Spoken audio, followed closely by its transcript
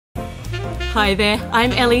Hi there,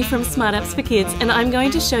 I'm Ellie from Smart Apps for Kids, and I'm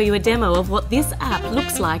going to show you a demo of what this app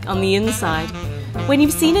looks like on the inside. When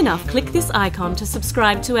you've seen enough, click this icon to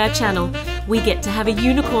subscribe to our channel. We get to have a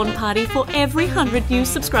unicorn party for every 100 new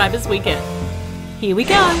subscribers we get. Here we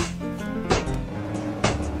go!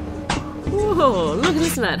 Whoa, look,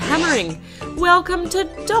 listen to that hammering. Welcome to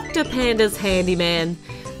Dr. Pandas Handyman.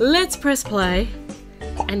 Let's press play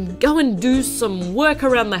and go and do some work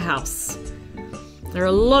around the house. There are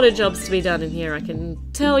a lot of jobs to be done in here, I can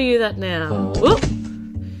tell you that now. Whoop.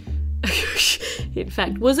 In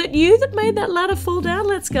fact, was it you that made that ladder fall down?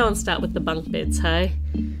 Let's go and start with the bunk beds, hey?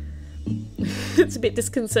 It's a bit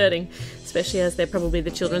disconcerting, especially as they're probably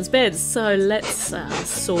the children's beds. So let's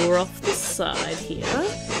saw off the side here.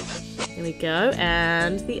 There we go,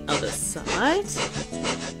 and the other side.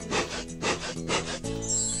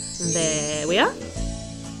 There we are.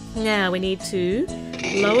 Now we need to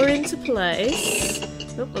lower into place.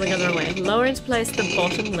 Oh, well, I got the wrong way. Lower into place the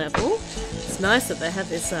bottom level. It's nice that they have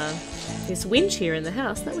this this winch here in the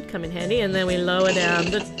house. That would come in handy. And then we lower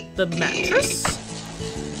down the mattress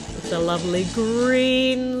with the lovely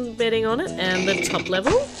green bedding on it, and the top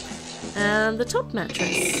level, and the top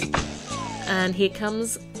mattress. And here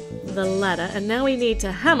comes the ladder. And now we need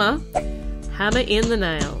to hammer in the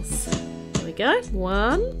nails. There we go.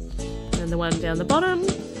 One, and the one down the bottom.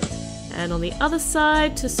 And on the other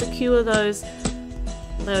side to secure those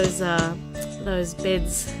beds,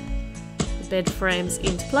 the bed frames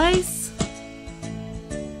into place.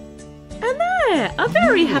 And there, a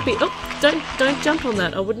very happy. Oh, don't jump on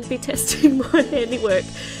that. I wouldn't be testing my handiwork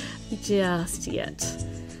just yet.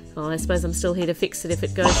 Oh, I suppose I'm still here to fix it if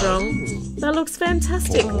it goes wrong. That looks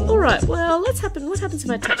fantastic. All right, well, what happens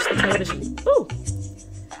if I touch the television? Oh.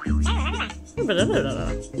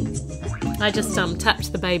 I just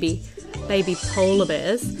tapped the baby polar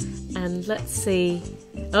bears, and let's see.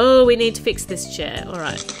 Oh, we need to fix this chair. All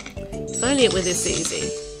right, if only it were this easy.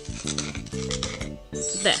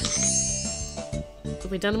 There.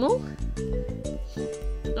 Have we done them all?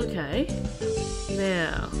 Okay.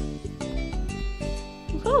 Now,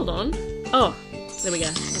 hold on. Oh, there we go.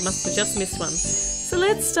 I must have just missed one. So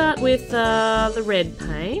let's start with the red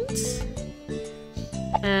paint.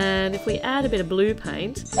 And if we add a bit of blue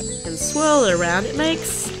paint and swirl it around, it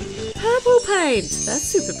makes purple paint. That's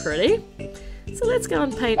super pretty. So let's go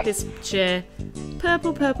and paint this chair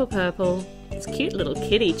purple, purple, purple. It's a cute little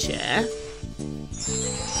kitty chair.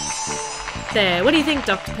 There, what do you think,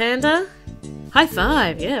 Dr. Panda? High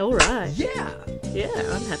five, yeah, alright. Yeah! Yeah,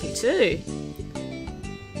 I'm happy too.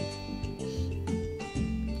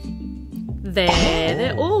 There,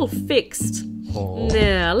 they're all fixed.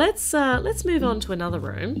 Now, let's move on to another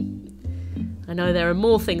room. I know there are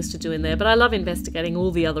more things to do in there, but I love investigating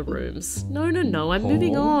all the other rooms. No, I'm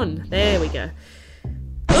moving on. There we go.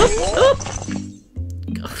 Oop!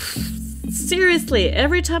 Seriously,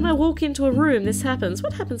 every time I walk into a room, this happens.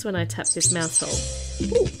 What happens when I tap this mouse hole?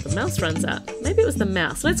 Ooh, the mouse runs out. Maybe it was the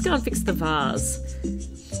mouse. Let's go and fix the vase.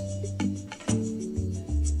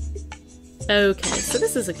 Okay, so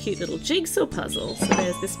this is a cute little jigsaw puzzle. So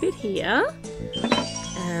there's this bit here,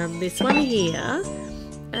 and this one here,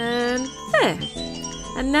 and there.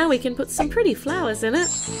 And now we can put some pretty flowers in it,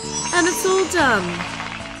 and it's all done.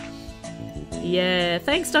 Yeah,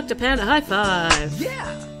 thanks Dr. Panda, high five.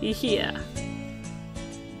 Yeah! Yeah.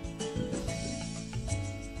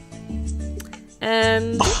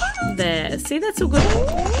 And there, see, that's all good.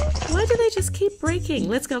 Why do they just keep breaking?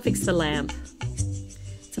 Let's go fix the lamp.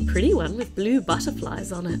 It's a pretty one with blue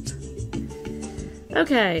butterflies on it.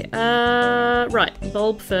 Okay, right,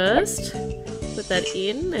 bulb first. Put that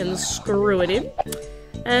in and screw it in.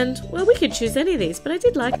 And, well, we could choose any of these, but I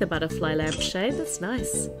did like the butterfly lampshade. That's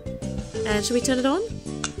nice. And should we turn it on?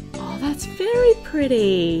 Oh, that's very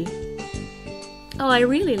pretty. Oh, I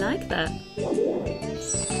really like that.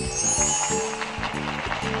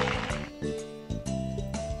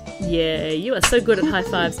 Yeah, you are so good at high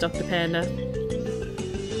fives, Dr. Panda.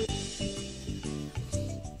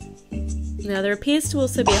 Now, there appears to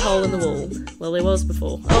also be a hole in the wall. Well, there was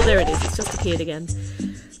before. Oh, there it is. It's just appeared again.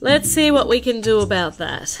 Let's see what we can do about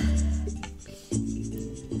that.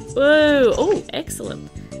 Whoa! Oh, excellent.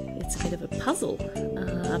 It's a bit of a puzzle.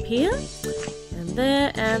 Up here, and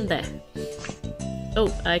there, and there. Oh,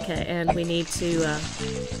 okay, and we need to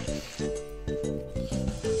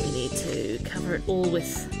cover it all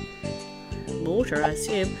with mortar, I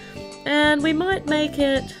assume. And we might make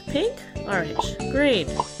it pink, orange, green.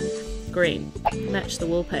 Green. Match the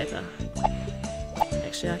wallpaper.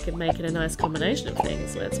 Actually, I could make it a nice combination of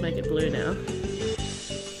things. Let's make it blue now.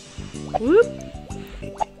 Whoop!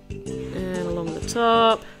 And along the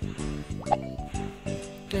top.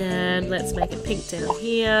 And let's make it pink down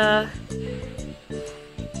here.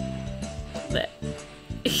 There.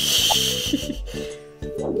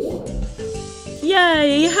 Yay! Are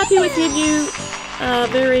you happy with your new,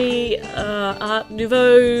 very Art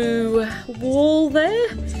Nouveau wall there?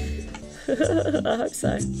 I hope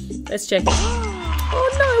so. Let's check it. Oh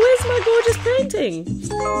no, where's my gorgeous painting?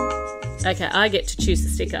 Okay, I get to choose the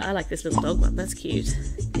sticker. I like this little dog one, that's cute.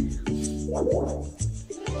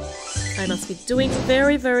 I must be doing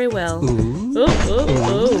very, very well.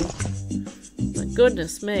 Oh. My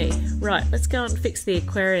goodness me. Right, let's go and fix the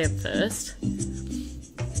aquarium first.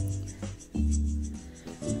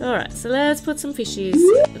 Alright, so let's put some fishies.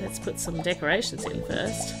 Let's put some decorations in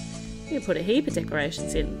first. You can put a heap of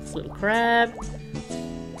decorations in. This little crab.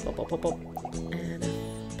 Pop, pop, pop, pop. And a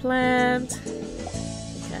plant.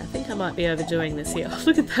 Okay, I think I might be overdoing this here. Oh,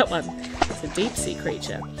 look at that one. It's a deep sea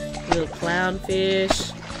creature. A little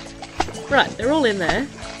clownfish. Right, they're all in there.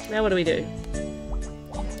 Now what do we do?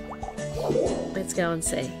 Let's go and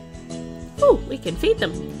see. Oh, we can feed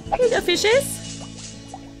them. Here you go, fishes.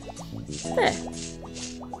 There.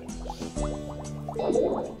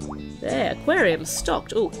 There, aquarium's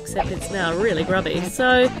stocked. Oh, except it's now really grubby.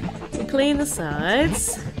 So, we clean the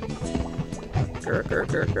sides. Grr, grr,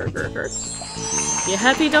 grr, grr, grr, grr. You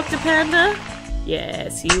happy, Dr. Panda?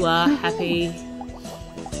 Yes, you are happy.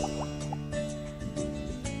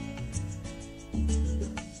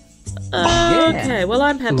 Okay, well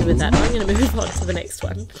I'm happy with that. I'm going to move on to the next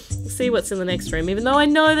one. We'll see what's in the next room. Even though I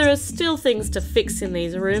know there are still things to fix in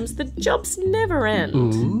these rooms, the jobs never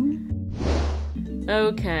end.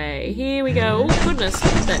 Okay, here we go. Oh goodness,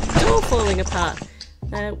 look at that door falling apart.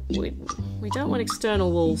 We don't want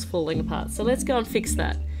external walls falling apart, so let's go and fix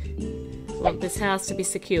that. We want this house to be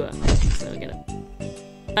secure. So we're going to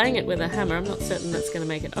bang it with a hammer. I'm not certain that's going to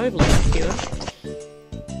make it overly secure.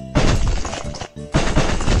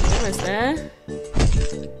 Almost there.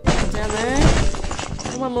 Down there.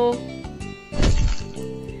 And one more.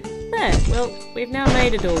 There. Well, we've now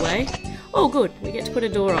made a doorway. Oh, good. We get to put a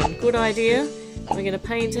door on. Good idea. We're going to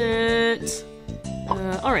paint it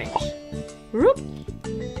orange. Whoop.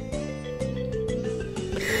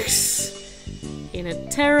 In a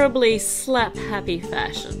terribly slap-happy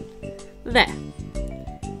fashion. There.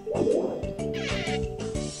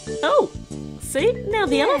 Oh! See? Now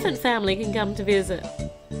the elephant family can come to visit.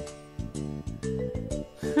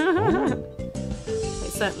 They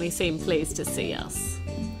certainly seem pleased to see us.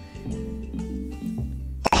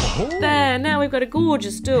 There, now we've got a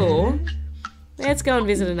gorgeous door. Let's go and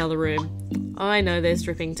visit another room. I know there's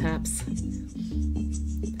dripping taps.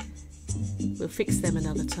 We'll fix them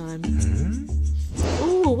another time.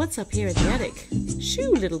 Ooh, what's up here in the attic?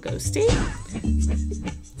 Shoo, little ghosty.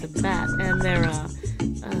 It's a bat, and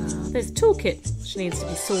there's a toolkit which needs to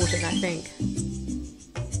be sorted, I think.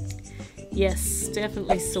 Yes,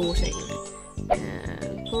 definitely sorting.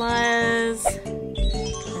 And pliers, and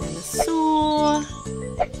a saw,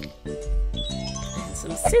 and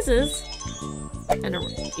some scissors, and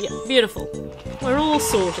yeah, beautiful. We're all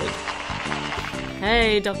sorted.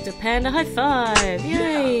 Hey, Dr. Panda, high five!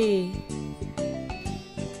 Yay!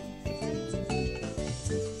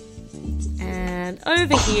 And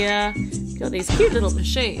over here, got these cute little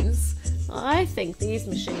machines. I think these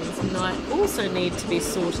machines might also need to be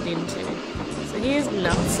sorted into. So here's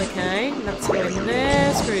nuts, okay? Nuts go in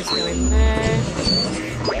there, screws go in there.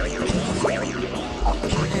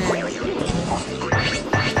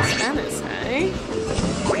 And spanners, eh?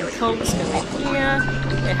 And cogs go in here.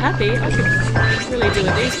 They're happy. I could really do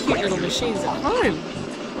with these cute little machines at home.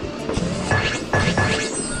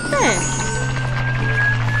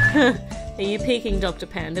 There. Are you peeking, Dr.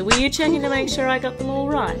 Panda? Were you checking to make sure I got them all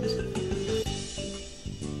right?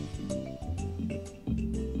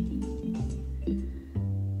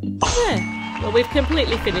 Yeah. Well, we've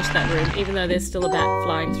completely finished that room, even though there's still a bat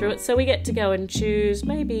flying through it, so we get to go and choose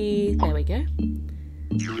maybe... There we go.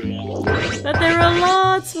 But there are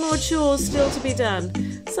lots more chores still to be done,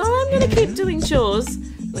 so I'm going to keep doing chores.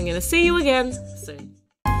 I'm going to see you again soon.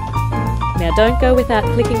 Now don't go without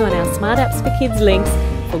clicking on our Smart Apps for Kids links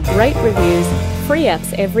for great reviews, free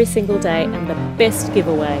apps every single day, and the best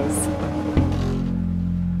giveaways.